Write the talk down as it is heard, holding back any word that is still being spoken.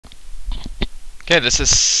Okay, this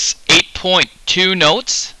is 8.2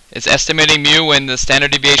 notes. It's estimating mu when the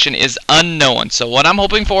standard deviation is unknown. So what I'm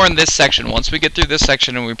hoping for in this section, once we get through this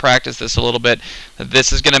section and we practice this a little bit,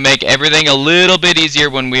 this is going to make everything a little bit easier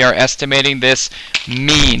when we are estimating this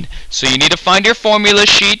mean. So you need to find your formula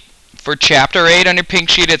sheet for chapter 8 on your pink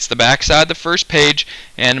sheet. It's the back side of the first page.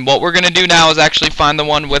 And what we're going to do now is actually find the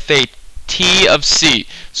one with a T of C.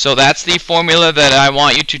 So that's the formula that I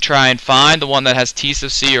want you to try and find, the one that has T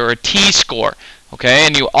sub C or a T-score. Okay,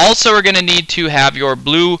 and you also are going to need to have your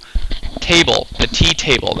blue table, the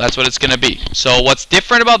T-table. That's what it's going to be. So what's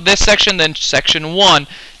different about this section than section 1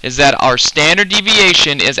 is that our standard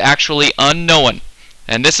deviation is actually unknown.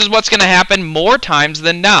 And this is what's going to happen more times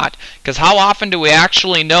than not. Because how often do we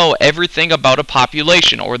actually know everything about a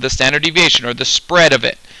population or the standard deviation or the spread of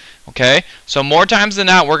it? Okay, so more times than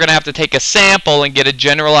not, we're going to have to take a sample and get a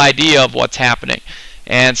general idea of what's happening.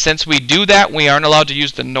 And since we do that, we aren't allowed to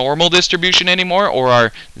use the normal distribution anymore, or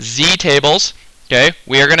our z-tables. Okay,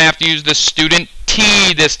 we are going to have to use the student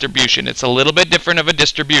t distribution. It's a little bit different of a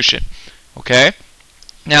distribution. Okay,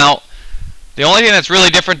 now the only thing that's really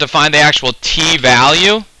different to find the actual t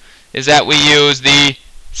value is that we use the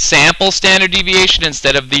sample standard deviation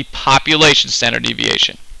instead of the population standard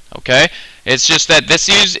deviation. Okay, it's just that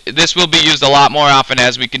this will be used a lot more often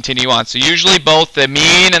as we continue on. So usually both the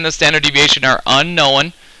mean and the standard deviation are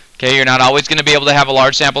unknown. Okay, you're not always going to be able to have a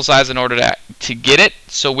large sample size in order to get it.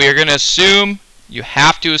 So we're going to assume, you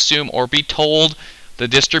have to assume or be told the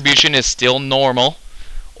distribution is still normal,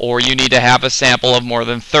 or you need to have a sample of more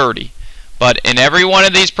than 30. But in every one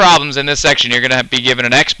of these problems in this section, you're going to be given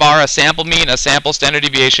an x-bar, a sample mean, a sample standard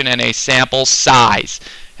deviation, and a sample size.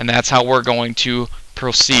 And that's how we're going to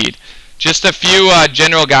proceed. Just a few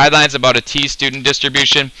general guidelines about a t-student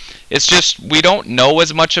distribution. It's just we don't know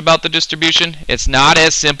as much about the distribution. It's not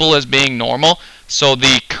as simple as being normal. So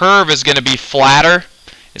the curve is going to be flatter.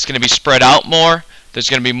 It's going to be spread out more. There's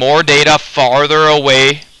going to be more data farther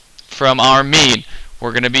away from our mean.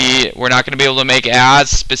 We're not going to be able to make as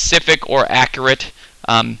specific or accurate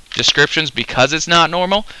descriptions because it's not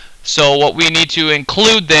normal. So what we need to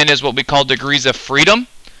include then is what we call degrees of freedom.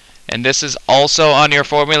 And this is also on your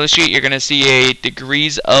formula sheet. You're going to see a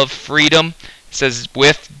degrees of freedom. It says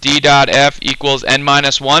width d dot f equals n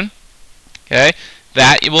minus 1. Okay,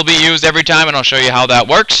 that will be used every time, and I'll show you how that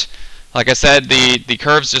works. Like I said, the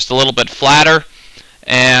curve's just a little bit flatter,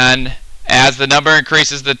 and as the number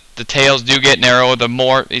increases, the tails do get narrow.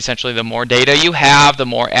 Essentially the more data you have, the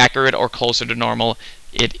more accurate or closer to normal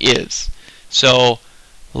it is. So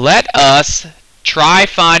let us try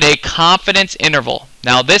find a confidence interval.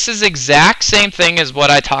 Now this is the exact same thing as what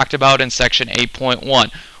I talked about in section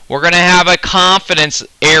 8.1. We're going to have a confidence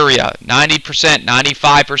area, 90%,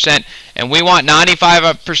 95%, and we want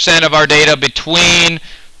 95% of our data between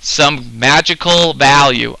some magical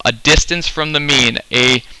value, a distance from the mean,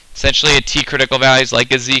 essentially a t-critical value is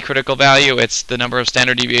like a z-critical value. It's the number of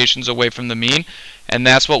standard deviations away from the mean, and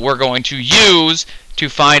that's what we're going to use to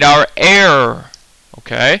find our error.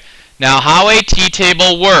 Okay? Now how a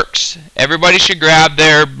t-table works, everybody should grab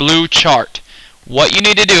their blue chart. What you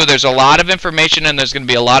need to do, there's a lot of information, and there's going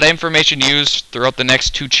to be a lot of information used throughout the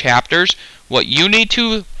next 2 chapters. What you need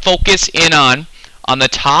to focus in on the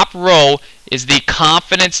top row is the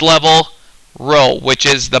confidence level row, which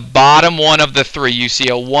is the bottom one of the 3. You see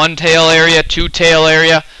a 1 tail area, 2 tail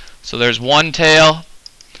area. So there's 1 tail,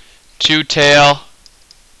 2 tail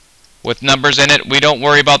with numbers in it. We don't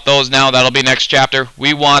worry about those now. That'll be next chapter.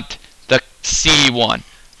 We want the C1,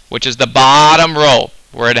 which is the bottom row,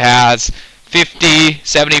 where it has 50,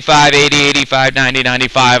 75, 80, 85, 90,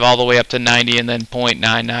 95, all the way up to 90, and then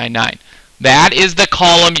 0.999. That is the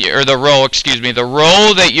column, or the row, excuse me, the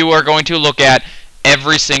row that you are going to look at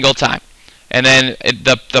every single time. And then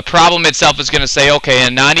the problem itself is going to say, okay, a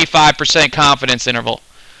 95% confidence interval.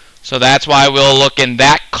 So that's why we'll look in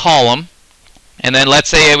that column. And then let's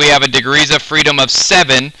say we have a degrees of freedom of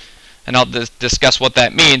 7, and I'll discuss what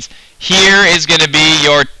that means. Here is going to be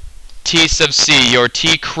your T sub C, your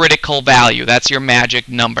T critical value. That's your magic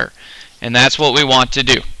number. And that's what we want to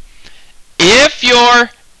do. If your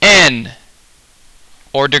N,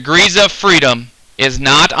 or degrees of freedom, is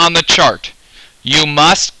not on the chart, you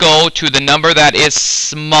must go to the number that is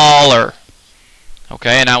smaller.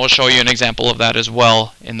 Okay, and I will show you an example of that as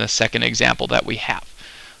well in the second example that we have.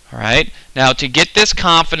 Alright, now to get this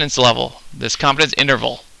confidence level, this confidence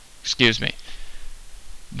interval, excuse me,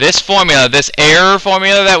 this formula, this error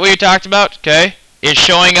formula that we talked about, okay, is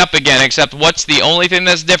showing up again, except what's the only thing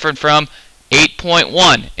that's different from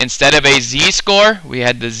 8.1? Instead of a z-score, we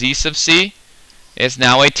had the z sub c. It's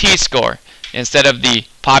now a t-score. Instead of the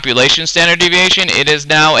population standard deviation, it is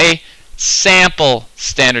now a sample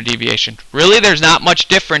standard deviation. Really, there's not much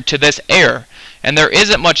different to this error. And there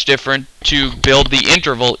isn't much different to build the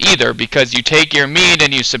interval either, because you take your mean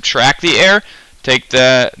and you subtract the error, take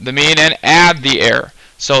the mean and add the error.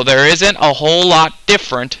 So there isn't a whole lot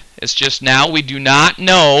different. It's just now we do not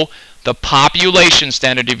know the population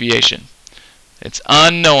standard deviation. It's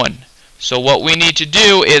unknown. So what we need to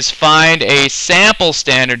do is find a sample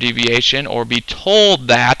standard deviation, or be told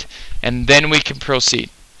that, and then we can proceed.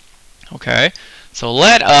 Okay? So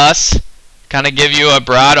let us kind of give you a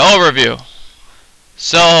broad overview.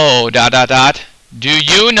 So, do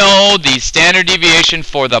you know the standard deviation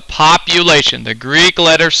for the population, the Greek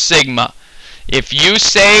letter sigma? If you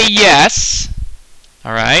say yes,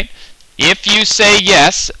 all right, if you say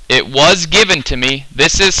yes, it was given to me.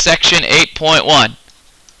 This is section 8.1.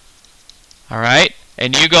 All right,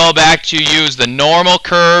 and you go back to use the normal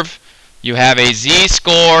curve. You have a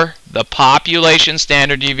z-score, the population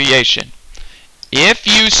standard deviation. If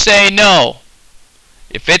you say no,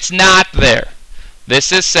 if it's not there,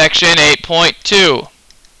 this is section 8.2.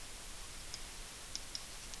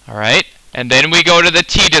 All right, and then we go to the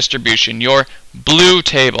t-distribution, your blue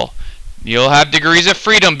table. You'll have degrees of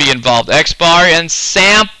freedom be involved, x-bar, and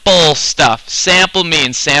sample stuff. Sample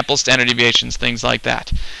means sample standard deviations, things like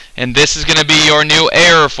that. And this is going to be your new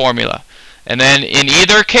error formula. And then in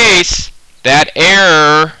either case, that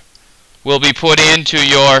error will be put into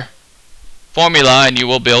your formula, and you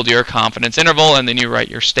will build your confidence interval, and then you write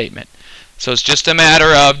your statement. So it's just a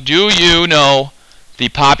matter of, do you know the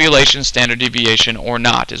population standard deviation or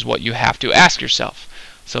not, is what you have to ask yourself.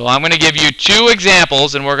 So I'm going to give you two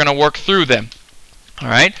examples, and we're going to work through them. All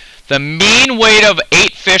right. The mean weight of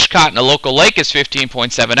 8 fish caught in a local lake is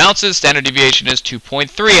 15.7 ounces. Standard deviation is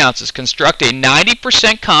 2.3 ounces. Construct a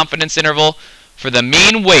 90% confidence interval for the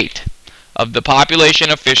mean weight of the population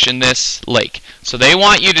of fish in this lake. So they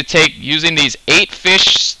want you to take, using these 8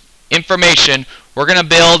 fish information, we're going to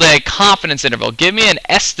build a confidence interval. Give me an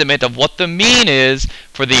estimate of what the mean is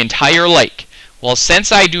for the entire lake. Well,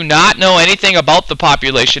 since I do not know anything about the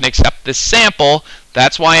population except this sample,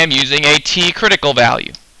 that's why I'm using a t-critical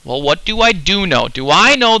value. Well, what do I know? Do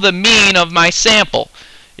I know the mean of my sample?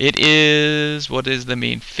 It is, what is the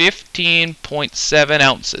mean? 15.7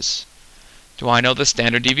 ounces. Do I know the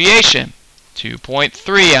standard deviation?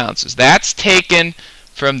 2.3 ounces. That's taken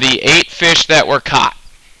from the 8 fish that were caught.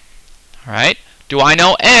 All right. Do I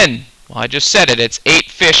know n? Well, I just said it. It's 8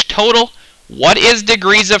 fish total. What is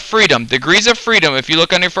degrees of freedom? Degrees of freedom, if you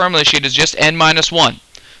look on your formula sheet, is just n minus 1.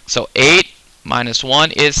 So 8 minus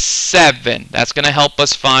 1 is 7. That's going to help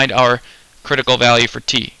us find our critical value for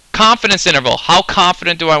t. Confidence interval. How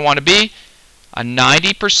confident do I want to be? A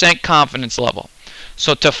 90% confidence level.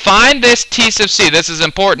 So to find this t sub c, this is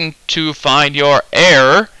important to find your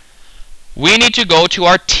error, we need to go to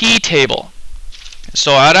our t table.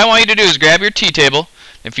 So what I want you to do is grab your t table.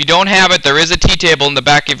 If you don't have it, there is a t table in the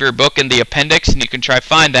back of your book in the appendix, and you can try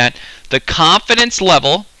find that. The confidence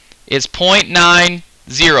level is 0.90.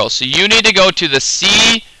 So you need to go to the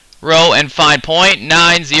C row and find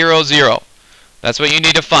 0.900. That's what you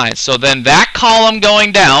need to find. So then that column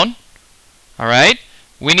going down, all right,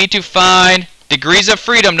 we need to find degrees of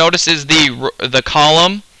freedom. Notice is the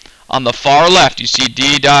column on the far left. You see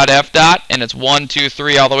D dot F dot, and it's 1, 2,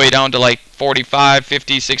 3 all the way down to like 45,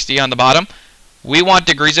 50, 60 on the bottom. We want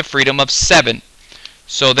degrees of freedom of 7.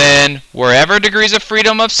 So then wherever degrees of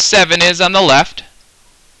freedom of 7 is on the left,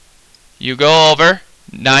 you go over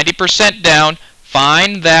 90% down,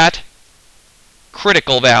 find that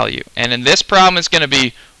critical value. And in this problem, it's going to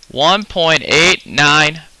be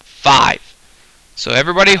 1.895. So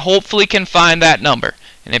everybody hopefully can find that number.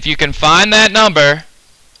 And if you can find that number,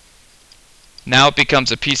 now it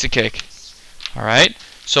becomes a piece of cake. All right?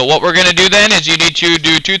 So what we're going to do then is you need to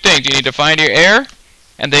do two things. You need to find your error,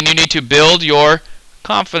 and then you need to build your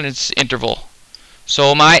confidence interval.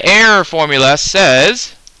 So my error formula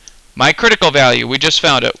says my critical value, we just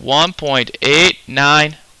found it,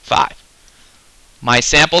 1.895. My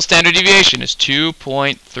sample standard deviation is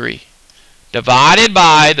 2.3. Divided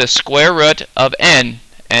by the square root of n.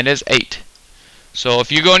 N is 8. So if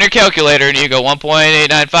you go in your calculator and you go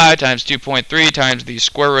 1.895 times 2.3 times the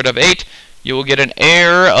square root of 8, you will get an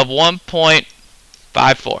error of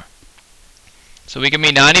 1.54. So we can be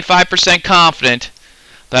 95% confident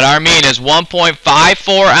that our mean is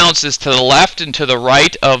 1.54 ounces to the left and to the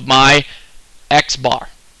right of my x bar.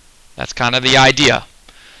 That's kind of the idea.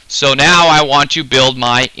 So now I want to build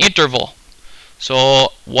my interval.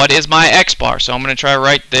 So what is my x bar? So I'm going to try to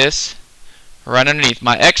write this right underneath.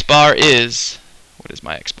 My x bar is, what is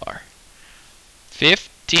my x bar?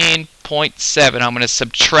 15.7. I'm going to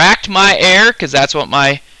subtract my error because that's what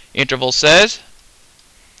my interval says.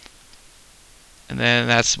 And then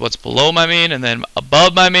that's what's below my mean, and then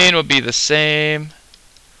above my mean would be the same,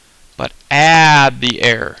 but add the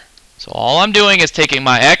error. So all I'm doing is taking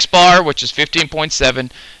my x bar, which is 15.7,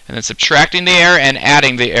 and then subtracting the error and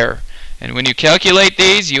adding the error. And when you calculate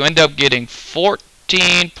these, you end up getting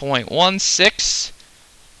 14.16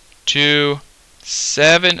 to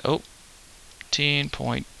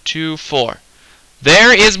 17.24.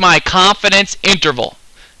 There is my confidence interval.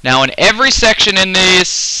 Now in every section in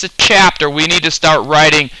this chapter, we need to start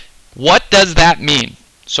writing, what does that mean?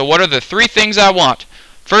 So what are the three things I want?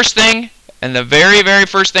 First thing, and the very, very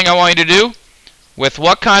first thing I want you to do, with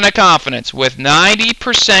what kind of confidence? With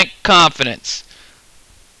 90% confidence.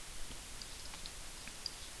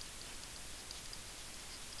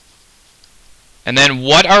 And then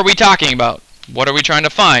what are we talking about? What are we trying to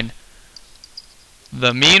find?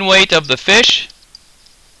 The mean weight of the fish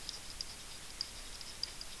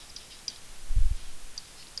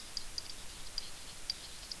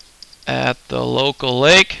at the local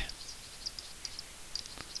lake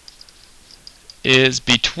is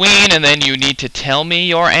between, and then you need to tell me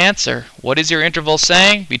your answer. What is your interval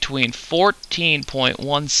saying? Between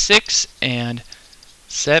 14.16 and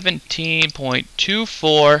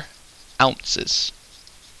 17.24 ounces.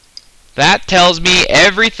 That tells me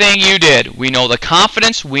everything you did. We know the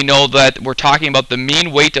confidence, we know that we're talking about the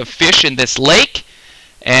mean weight of fish in this lake,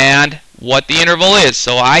 and what the interval is.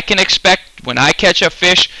 So I can expect when I catch a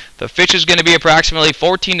fish, the fish is going to be approximately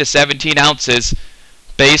 14 to 17 ounces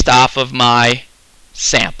based off of my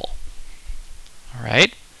sample.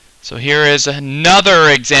 Alright, so here is another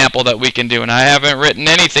example that we can do, and I haven't written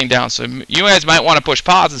anything down, so you guys might want to push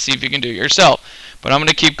pause and see if you can do it yourself. But I'm going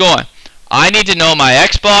to keep going. I need to know my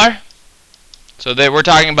X bar. So that we're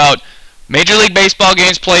talking about Major League Baseball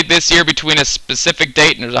games played this year between a specific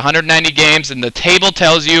date, and there's 190 games, and the table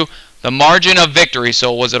tells you the margin of victory.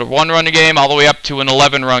 So was it a 1-run game all the way up to an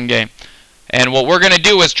 11-run game? And what we're going to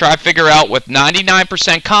do is try to figure out with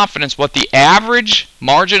 99% confidence what the average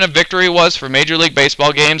margin of victory was for Major League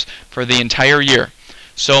Baseball games for the entire year.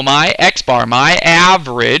 So my X bar, my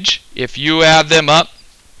average, if you add them up,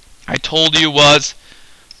 I told you was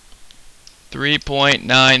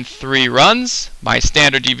 3.93 runs. My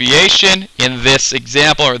standard deviation in this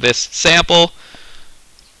example or this sample,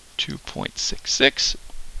 2.66.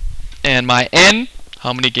 And my N,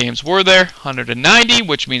 how many games were there? 190,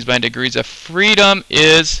 which means my degrees of freedom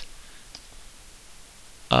is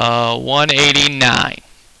 189.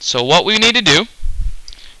 So what we need to do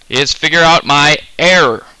is figure out my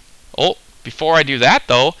error. Oh, before I do that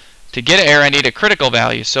though, to get an error I need a critical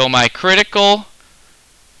value. So my critical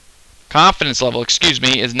confidence level, is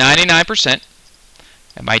 99%.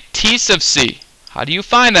 And my T sub C, how do you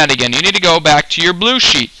find that again? You need to go back to your blue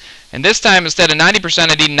sheet. And this time, instead of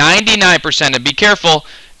 90%, I need 99%. And be careful,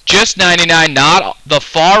 just 99, not the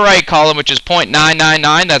far right column, which is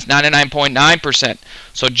 0.999. That's 99.9%.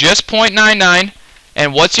 So just 0.99.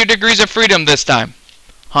 And what's your degrees of freedom this time?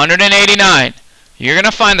 189. You're going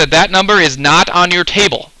to find that that number is not on your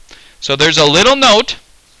table. So there's a little note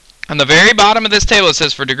on the very bottom of this table. It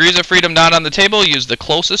says for degrees of freedom not on the table, use the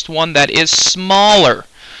closest one that is smaller.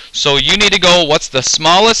 So you need to go, what's the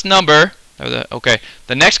smallest number?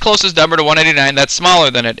 The next closest number to 189 that's smaller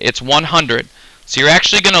than it. It's 100. So you're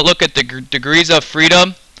actually going to look at the degrees of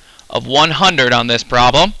freedom of 100 on this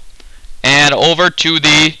problem, and over to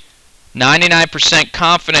the 99%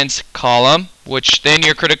 confidence column, which then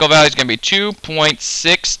your critical value is going to be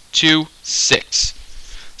 2.626.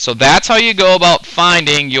 So that's how you go about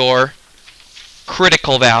finding your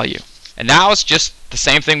critical value. And now it's just the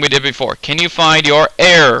same thing we did before. Can you find your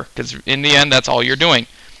error? Because in the end, that's all you're doing.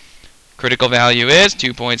 Critical value is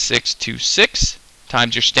 2.626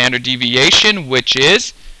 times your standard deviation, which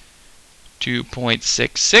is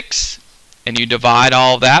 2.66. And you divide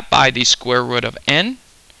all that by the square root of n.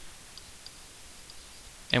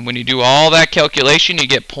 And when you do all that calculation, you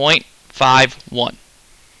get 0.51.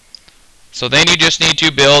 So then you just need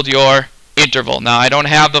to build your interval. Now I don't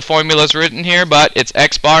have the formulas written here, but it's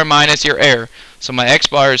x bar minus your error. So my x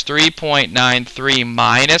bar is 3.93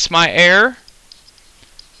 minus my error.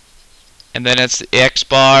 And then it's x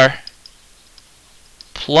bar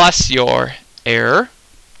plus your error.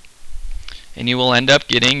 And you will end up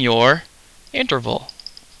getting your interval.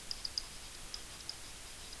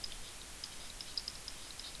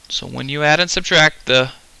 So when you add and subtract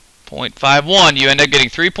the 0.51, you end up getting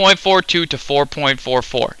 3.42 to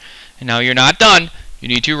 4.44. And now you're not done. You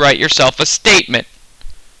need to write yourself a statement.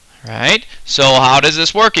 Right? So how does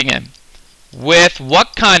this work again? With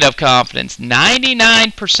what kind of confidence?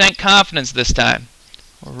 99% confidence this time.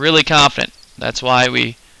 We're really confident. That's why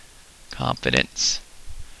we Confidence.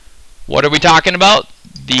 What are we talking about?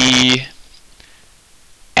 The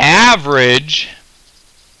average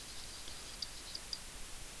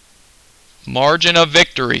margin of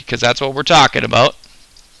victory, because that's what we're talking about.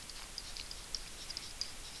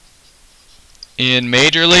 In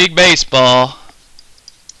Major League Baseball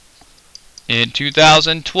in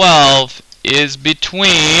 2012 is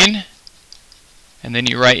between, and then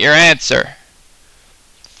you write your answer,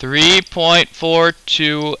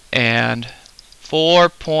 3.42 and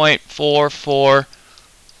 4.44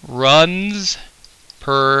 runs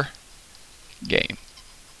per game.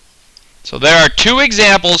 So there are two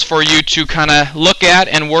examples for you to kind of look at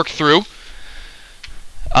and work through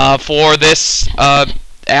for this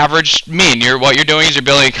average mean. What you're doing is you're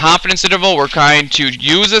building a confidence interval. We're trying to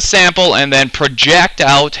use a sample and then project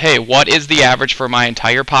out, hey, what is the average for my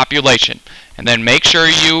entire population? And then make sure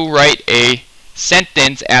you write a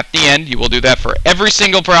sentence at the end. You will do that for every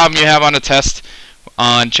single problem you have on a test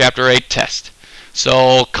on Chapter 8 test.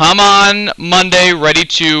 So come on Monday ready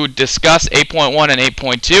to discuss 8.1 and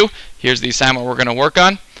 8.2. Here's the assignment we're going to work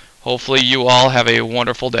on. Hopefully you all have a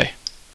wonderful day.